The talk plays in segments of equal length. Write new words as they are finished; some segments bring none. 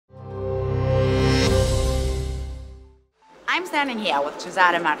I'm standing here with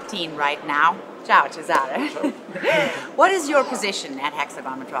Cesare Martin right now. Ciao, Cesare. What is your position at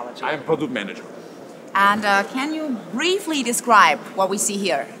Hexagon Metrology? I am product manager. And can you briefly describe what we see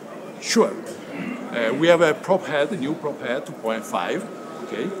here? Sure. We have a prop head, a new prop head 2.5,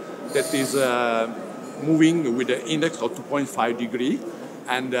 okay, that is moving with an index of 2.5 degree.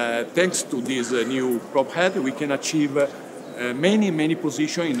 And thanks to this new prop head, we can achieve many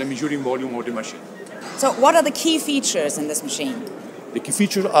positions in the measuring volume of the machine. So what are the key features in this machine? The key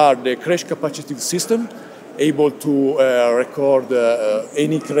features are the crash capacitive system, able to record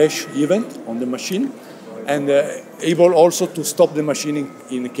any crash event on the machine, and able also to stop the machine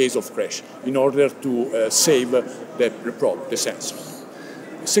in case of crash, in order to save the probe, the sensor.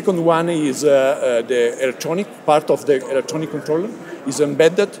 The second one is the electronic part of the electronic controller is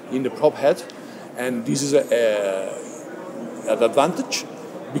embedded in the probe head, and this is an advantage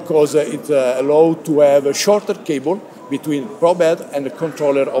because it allows to have a shorter cable between probe head and the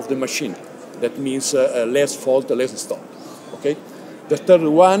controller of the machine. That means less fault, less stop. Okay. The third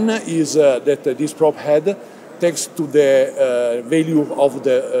one is that this probe head, thanks to the value of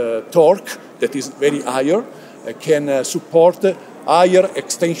the torque that is very higher, can support higher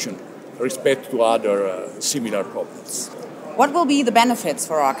extension respect to other similar problems. What will be the benefits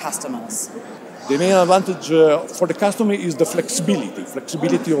for our customers? The main advantage for the customer is the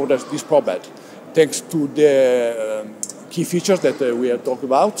flexibility of this probe head. Thanks to the key features that we have talked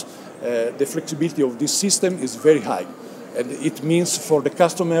about, the flexibility of this system is very high. And it means for the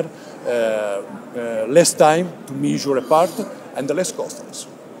customer less time to measure a part and less cost.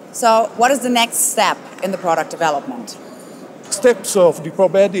 So what is the next step in the product development? Steps of the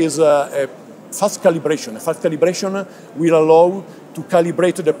probe head is a fast calibration. A fast calibration will allow to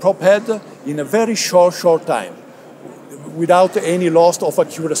calibrate the probe head in a very short time without any loss of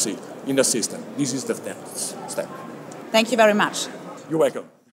accuracy in the system. This is the next step. Thank you very much. You're welcome.